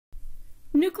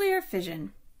Nuclear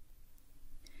fission.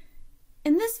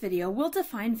 In this video, we'll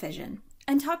define fission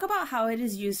and talk about how it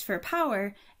is used for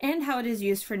power and how it is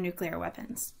used for nuclear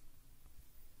weapons.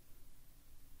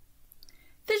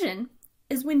 Fission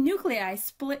is when nuclei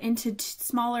split into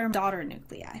smaller daughter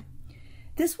nuclei.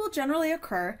 This will generally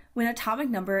occur when atomic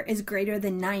number is greater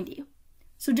than 90,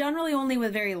 so generally only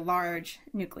with very large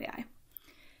nuclei.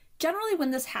 Generally, when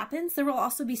this happens, there will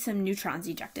also be some neutrons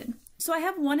ejected. So I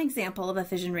have one example of a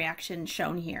fission reaction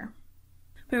shown here,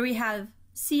 where we have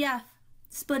CF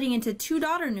splitting into 2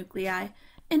 daughter nuclei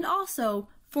and also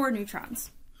 4 neutrons.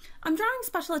 I'm drawing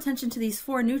special attention to these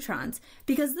 4 neutrons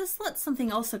because this lets something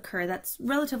else occur that's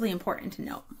relatively important to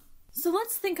note. So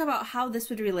let's think about how this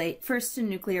would relate first to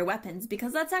nuclear weapons,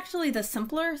 because that's actually the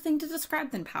simpler thing to describe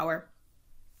than power,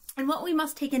 and what we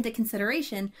must take into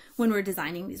consideration when we're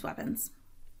designing these weapons.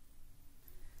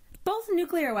 Both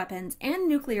nuclear weapons and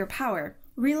nuclear power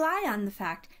rely on the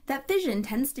fact that fission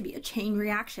tends to be a chain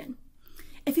reaction.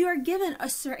 If you are given a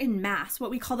certain mass, what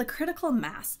we call the critical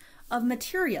mass of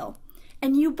material,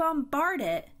 and you bombard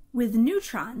it with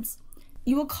neutrons,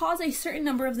 you will cause a certain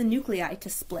number of the nuclei to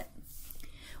split.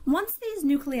 Once these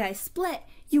nuclei split,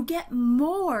 you get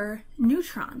more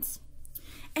neutrons.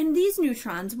 And these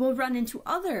neutrons will run into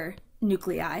other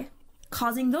nuclei,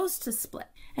 causing those to split.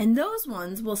 And those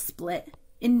ones will split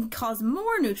and cause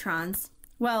more neutrons.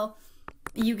 Well,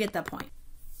 you get the point.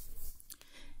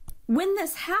 When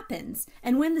this happens,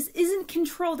 and when this isn't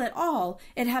controlled at all,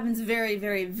 it happens very,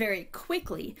 very, very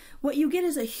quickly. What you get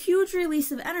is a huge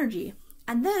release of energy,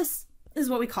 and this is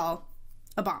what we call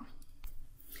a bomb.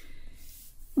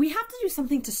 We have to do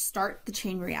something to start the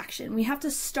chain reaction. We have to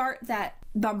start that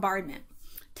bombardment.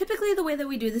 Typically, the way that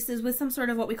we do this is with some sort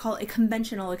of what we call a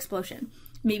conventional explosion.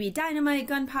 Maybe dynamite,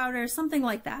 gunpowder, something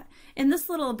like that. In this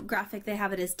little graphic, they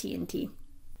have it as TNT.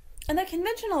 And the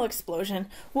conventional explosion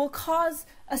will cause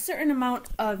a certain amount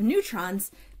of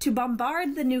neutrons to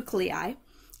bombard the nuclei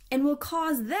and will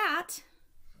cause that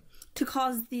to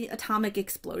cause the atomic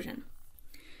explosion.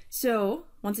 So,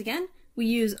 once again, we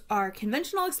use our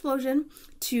conventional explosion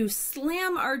to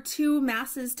slam our 2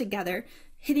 masses together,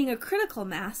 hitting a critical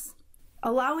mass,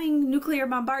 allowing nuclear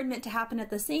bombardment to happen at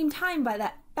the same time by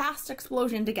that fast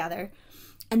explosion together,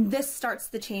 and this starts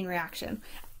the chain reaction.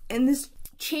 And this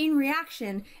chain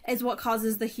reaction is what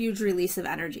causes the huge release of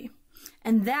energy.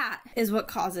 And that is what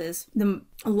causes the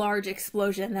large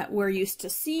explosion that we're used to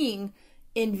seeing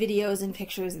in videos and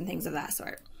pictures and things of that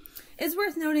sort. It's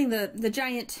worth noting the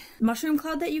giant mushroom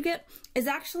cloud that you get is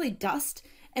actually dust,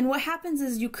 and what happens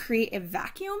is you create a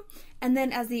vacuum, and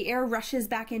then as the air rushes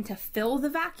back in to fill the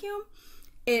vacuum,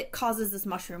 it causes this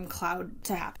mushroom cloud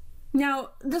to happen. Now,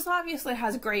 this obviously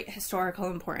has great historical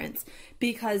importance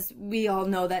because we all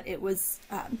know that it was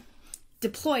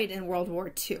deployed in World War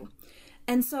II.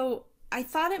 And so I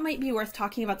thought it might be worth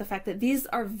talking about the fact that these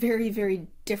are very, very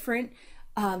different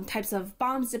types of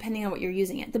bombs depending on what you're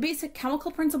using it. The basic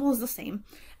chemical principle is the same,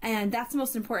 and that's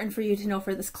most important for you to know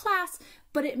for this class,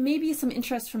 but it may be some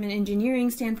interest from an engineering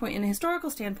standpoint and a historical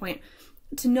standpoint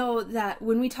to know that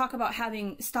when we talk about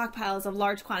having stockpiles of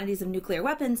large quantities of nuclear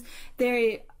weapons,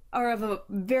 they are of a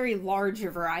very large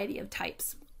variety of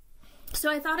types.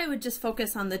 So I thought I would just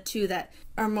focus on the 2 that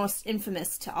are most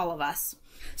infamous to all of us.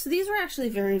 So these were actually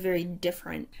very, very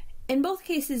different. In both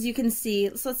cases, you can see,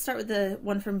 so let's start with the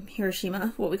one from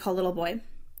Hiroshima, what we call Little Boy.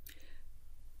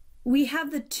 We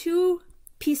have the 2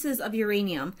 pieces of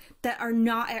uranium that are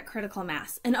not at critical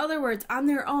mass. In other words, on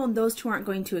their own, those 2 aren't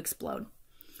going to explode.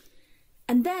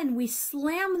 And then we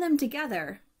slam them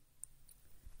together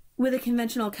with a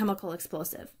conventional chemical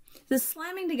explosive. This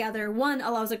slamming together, 1,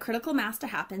 allows a critical mass to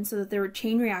happen so that their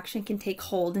chain reaction can take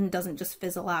hold and doesn't just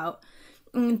fizzle out.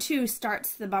 And 2,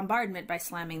 starts the bombardment by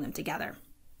slamming them together.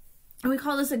 And we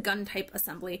call this a gun type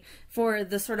assembly for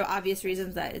the sort of obvious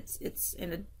reasons that it's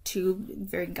in a tube,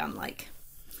 very gun-like.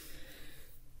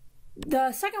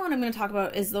 The second one I'm going to talk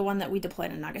about is the one that we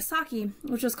deployed in Nagasaki,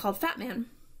 which was called Fat Man.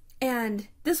 And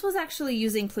this was actually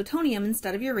using plutonium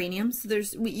instead of uranium, so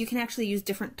you can actually use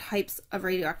different types of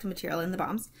radioactive material in the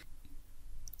bombs.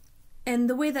 And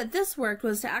the way that this worked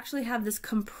was to actually have this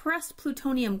compressed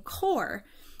plutonium core,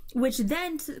 which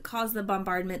then caused the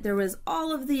bombardment. There was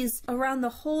all of these around the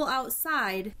whole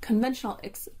outside conventional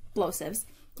explosives,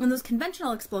 and those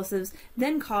conventional explosives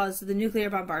then caused the nuclear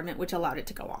bombardment, which allowed it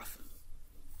to go off.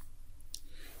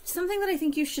 Something that I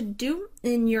think you should do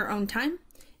in your own time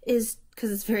is,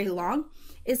 because it's very long,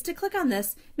 is to click on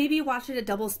this, maybe watch it at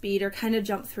double speed or kind of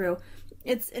jump through.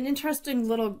 It's an interesting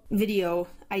little video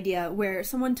idea where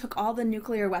someone took all the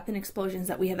nuclear weapon explosions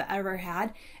that we have ever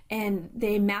had and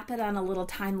they map it on a little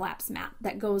time-lapse map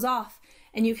that goes off,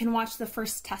 and you can watch the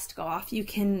first test go off. You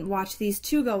can watch these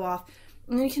two go off.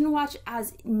 And you can watch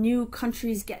as new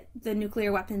countries get the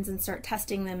nuclear weapons and start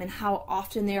testing them and how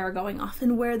often they are going off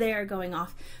and where they are going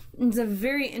off. It's a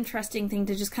very interesting thing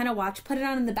to just kind of watch, put it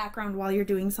on in the background while you're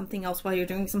doing something else, while you're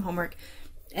doing some homework.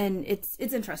 And it's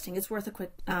interesting. It's worth a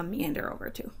quick meander over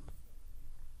too.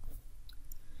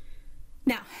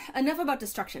 Now, enough about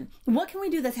destruction. What can we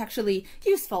do that's actually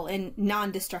useful and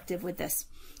non-destructive with this?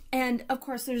 And of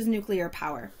course, there's nuclear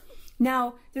power.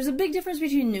 Now, there's a big difference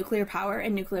between nuclear power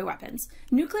and nuclear weapons.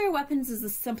 Nuclear weapons is a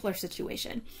simpler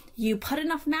situation. You put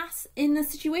enough mass in a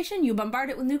situation, you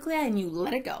bombard it with nuclei, and you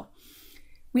let it go.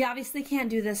 We obviously can't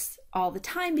do this all the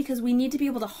time because we need to be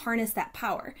able to harness that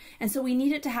power. And so we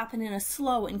need it to happen in a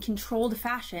slow and controlled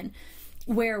fashion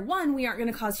where, one, we aren't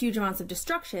going to cause huge amounts of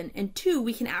destruction, and two,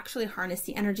 we can actually harness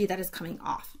the energy that is coming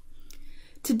off.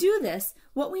 To do this,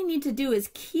 what we need to do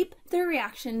is keep the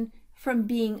reaction from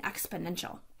being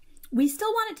exponential. We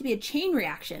still want it to be a chain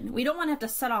reaction. We don't want to have to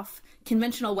set off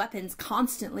conventional weapons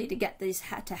constantly to get these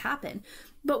to happen,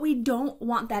 but we don't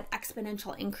want that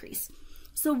exponential increase.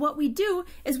 So what we do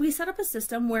is we set up a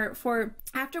system where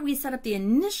after we set up the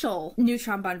initial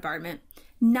neutron bombardment,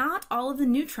 not all of the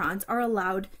neutrons are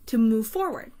allowed to move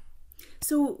forward.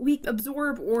 So we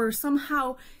absorb or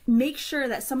somehow make sure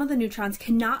that some of the neutrons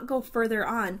cannot go further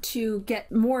on to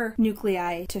get more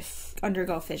nuclei to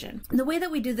undergo fission. The way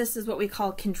that we do this is what we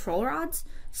call control rods.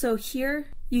 So here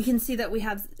you can see that we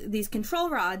have these control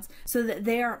rods so that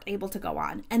they aren't able to go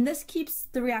on. And this keeps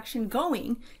the reaction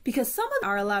going because some of them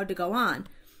are allowed to go on,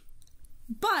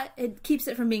 but it keeps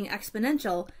it from being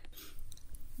exponential.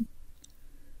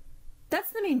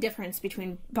 That's the main difference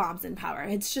between bombs and power.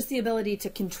 It's just the ability to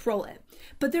control it.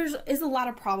 But there is a lot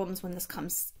of problems when this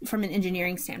comes from an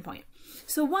engineering standpoint.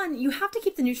 So one, you have to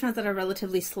keep the neutrons at a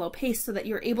relatively slow pace so that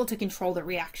you're able to control the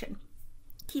reaction.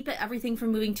 Keep everything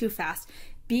from moving too fast,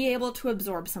 be able to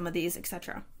absorb some of these,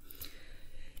 etc.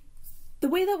 The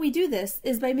way that we do this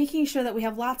is by making sure that we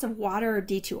have lots of water or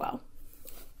D2O.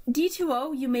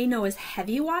 D2O you may know as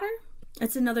heavy water.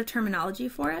 It's another terminology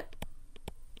for it.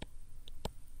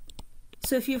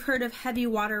 So if you've heard of heavy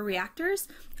water reactors,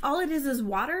 all it is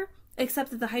water, except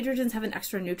that the hydrogens have an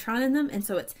extra neutron in them, and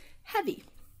so it's heavy.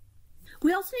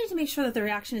 We also need to make sure that the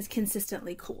reaction is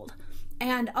consistently cooled,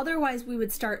 and otherwise we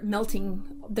would start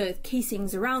melting the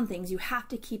casings around things. You have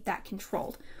to keep that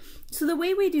controlled. So the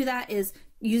way we do that is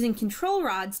using control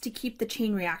rods to keep the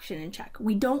chain reaction in check.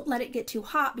 We don't let it get too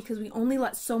hot because we only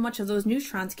let so much of those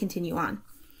neutrons continue on.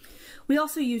 We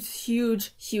also use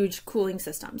huge cooling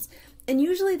systems. And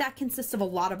usually that consists of a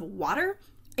lot of water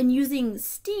and using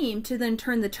steam to then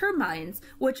turn the turbines,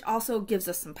 which also gives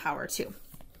us some power too.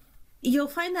 You'll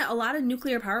find that a lot of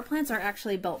nuclear power plants are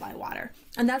actually built by water,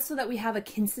 and that's so that we have a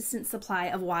consistent supply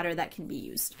of water that can be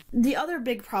used. The other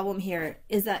big problem here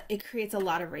is that it creates a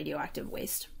lot of radioactive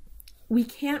waste. We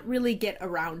can't really get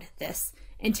around this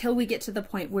until we get to the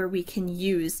point where we can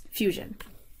use fusion.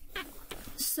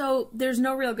 So there's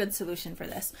no real good solution for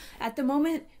this. At the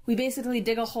moment, we basically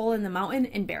dig a hole in the mountain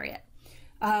and bury it.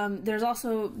 There's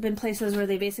also been places where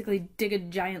they basically dig a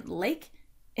giant lake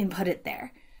and put it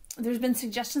there. There's been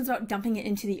suggestions about dumping it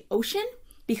into the ocean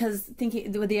because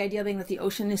with the idea being that the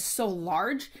ocean is so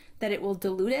large that it will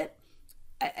dilute it.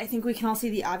 I think we can all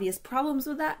see the obvious problems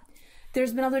with that.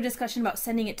 There's been other discussion about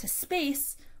sending it to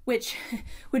space, which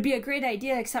would be a great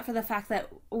idea, except for the fact that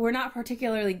we're not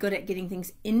particularly good at getting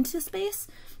things into space.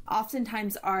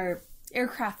 Oftentimes our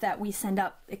aircraft that we send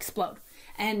up explode.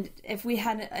 And if we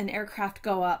had an aircraft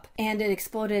go up and it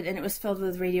exploded and it was filled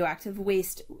with radioactive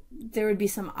waste, there would be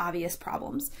some obvious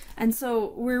problems. And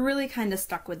so we're really kind of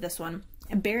stuck with this one.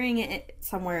 Burying it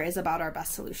somewhere is about our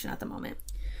best solution at the moment.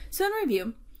 So in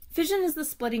review, fission is the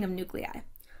splitting of nuclei.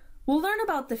 We'll learn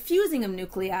about the fusing of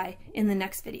nuclei in the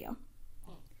next video.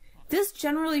 This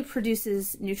generally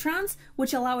produces neutrons,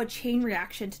 which allow a chain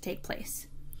reaction to take place.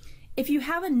 If you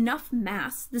have enough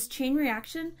mass, this chain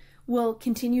reaction will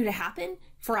continue to happen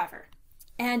forever.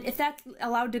 And if that's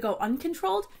allowed to go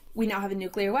uncontrolled, we now have a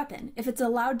nuclear weapon. If it's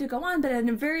allowed to go on, but in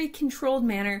a very controlled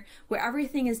manner, where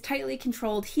everything is tightly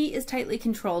controlled, heat is tightly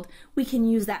controlled, we can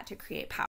use that to create power.